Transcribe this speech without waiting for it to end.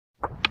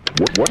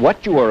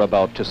What you are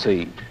about to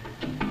see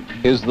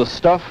is the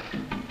stuff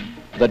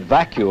that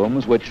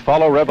vacuums which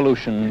follow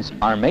revolutions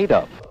are made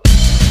of.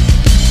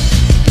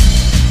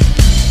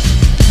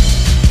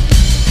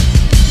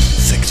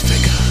 Six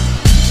figure.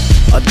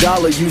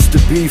 $1 used to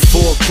be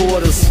 4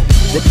 quarters.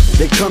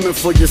 They coming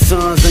for your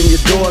sons and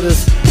your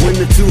daughters. When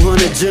the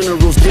 200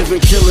 generals giving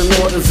killing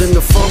orders in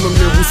the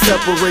firmament, we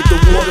separate the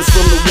waters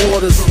from the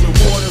waters.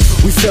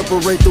 We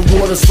separate the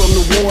waters from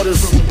the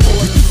waters.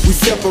 We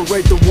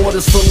separate the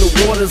waters from the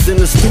waters. In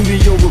the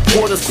studio,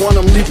 reporters,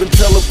 quantum leaping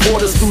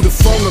teleporters through the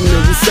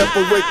firmament. We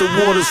separate the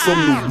waters from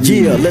the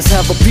Yeah, let's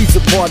have a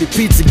pizza party,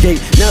 Pizzagate.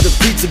 Now the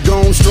pizza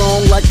gone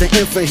strong like the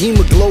infant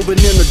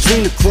hemoglobin in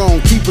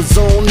adrenochrome. Keep a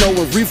zone,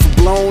 knowing reefer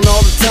blown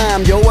all the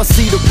time. Yo, I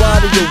see the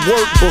body at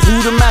work, but who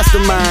the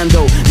mastermind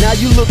though? Now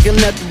you looking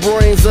at the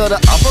brains of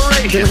the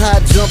operation. High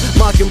jump,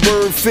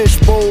 mockingbird,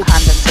 fishbowl,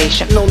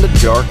 condensation on the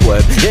dark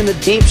web, in the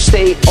deep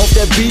state. Off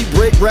that beat,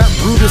 break rap,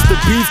 Brutus, the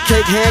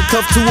beefcake,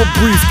 handcuffed to a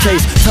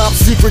briefcase. Top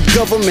secret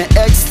government,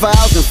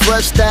 X-Files and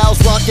fresh styles,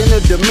 rocking a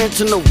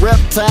dimension of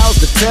reptiles,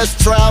 the test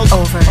trials.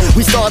 Over.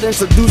 We start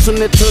introducing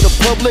it to the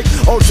public.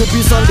 Ultra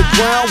beast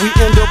underground, we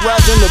end up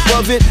rising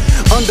above it.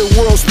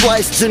 Underworld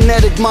splice,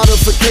 genetic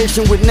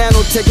modification with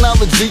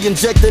nanotechnology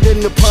injected in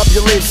the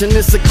population.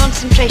 It's a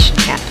concentration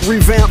camp.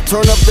 Revamp,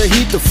 turn up the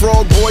heat, the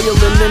frog boiling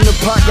in the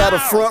pot, got a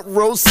front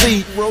row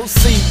seat.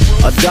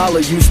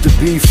 $1 used to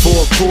be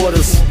 4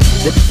 quarters.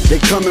 They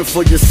coming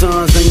for your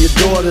sons and your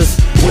daughters.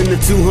 When the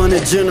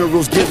 200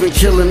 generals giving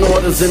killing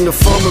orders in the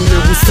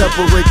firmament, we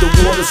separate the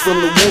waters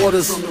from the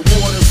waters.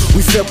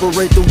 We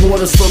separate the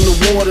waters from the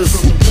waters.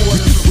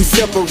 We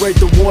separate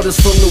the waters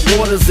from the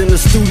waters. In the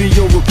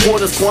studio,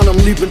 reporters, quantum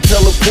leaping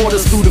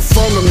teleporters through the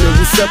firmament.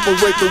 We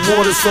separate the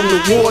waters from the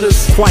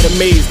waters. Quite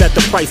amazed at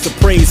the price of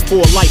praise.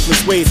 4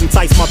 lifeless ways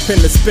entice my pen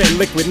to spin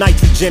liquid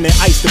nitrogen and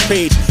ice the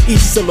page.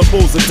 Each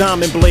syllable's a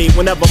diamond blade.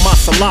 Whenever my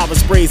saliva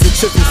sprays, it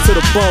chisels to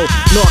the bone.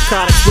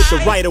 Narcotics with the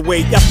right of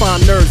way. I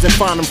find nerves and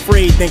find them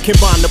frayed. Then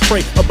combine to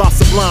pray about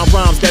sublime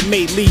rhymes that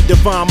may lead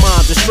divine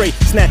minds astray.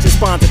 Snatching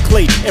spines of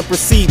clay and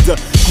proceed to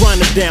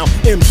grind them down.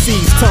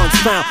 MCs, tongues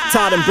found,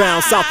 tied and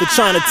bound south of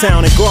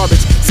Chinatown and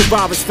garbage.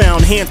 Survivors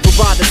found, hands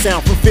provide the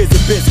sound from fizz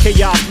and biz.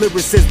 Chaos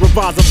lyricists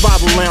revive a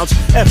Bible lounge.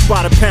 F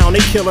by the pound,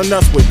 they killing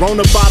us with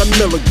Rona by the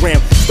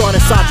milligram. Start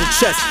inside your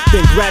chest,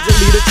 then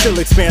gradually the chill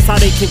expands. How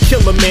they can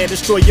kill a man,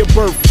 destroy your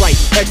birthright.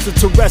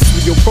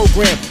 Extraterrestrial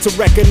program to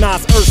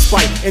recognize Earth's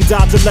fight and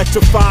dodge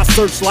electrified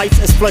searchlights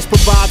as flesh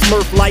provides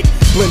mirth light.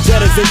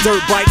 Blenjettas and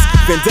dirt bikes,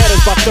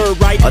 vendettas by third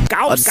right.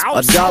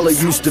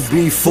 $1 used to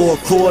be 4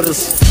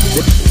 quarters.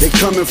 They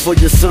coming for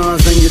your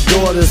sons and your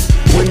daughters.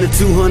 When the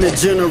 200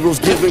 generals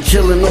giving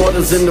killing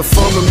orders in the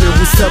firmament,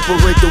 we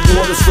separate the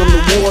waters from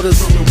the waters.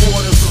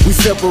 We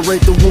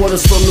separate the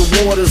waters from the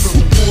waters.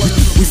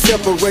 We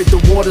separate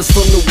the waters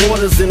from the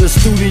waters. In the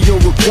studio,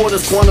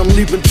 reporters, quantum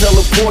leaping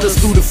teleporters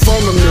through the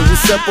firmament. We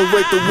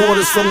separate the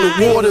waters from the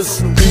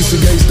waters. Peace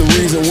against the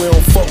reason we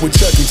don't fuck with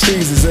Chuck E.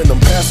 Cheese's. And them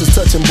pastors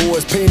touching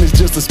boys' penis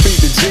just to speak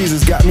to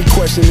Jesus. Got me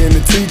questioning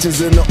the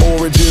teachers and the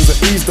origins of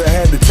Easter.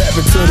 Had to tap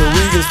into the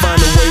Regans, find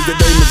the ways that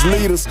they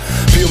mislead us.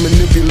 Pure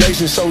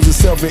manipulation shows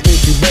itself in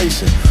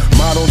incubation.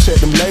 Ma don't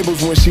check them labels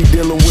when she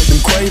dealing with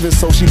them cravings,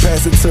 so she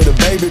pass it to the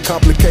baby.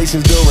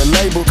 Complications during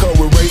labor, cut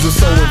with razors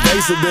so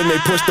invasive, then they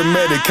push the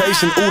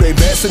medication. Ooh, they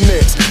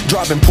bassinets,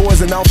 dropping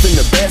poison off in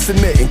the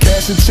bassinet and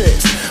cashing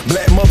checks.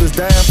 Black mothers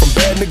dying from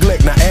bad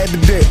neglect, now add the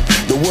debt.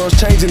 The world's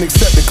changing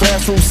except the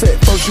classroom set.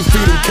 First you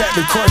feed them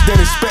Captain Crunch, then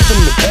expect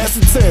them to pass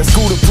the test.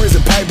 School to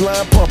prison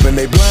pipeline pumping,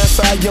 they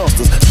blindside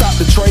youngsters. Stop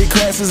the trade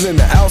classes and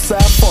the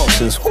outside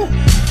functions. Whew.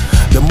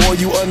 The more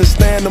you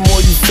understand, the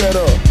more you fed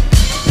up.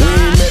 We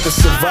ain't meant to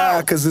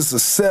survive cause it's a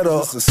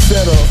setup.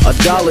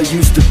 $1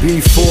 used to be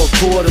 4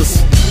 quarters.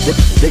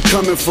 They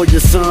coming for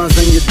your sons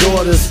and your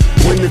daughters.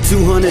 When the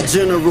 200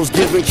 generals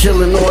giving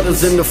killing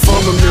orders in the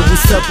firmament, we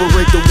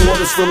separate the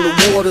waters from the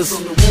waters.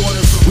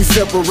 We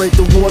separate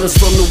the waters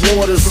from the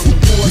waters.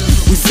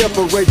 We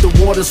separate the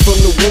waters from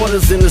the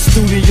waters. In the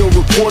studio,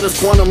 reporters,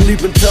 quantum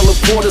leaping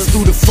teleporters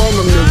through the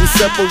firmament. We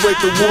separate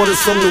the waters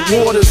from the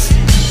waters.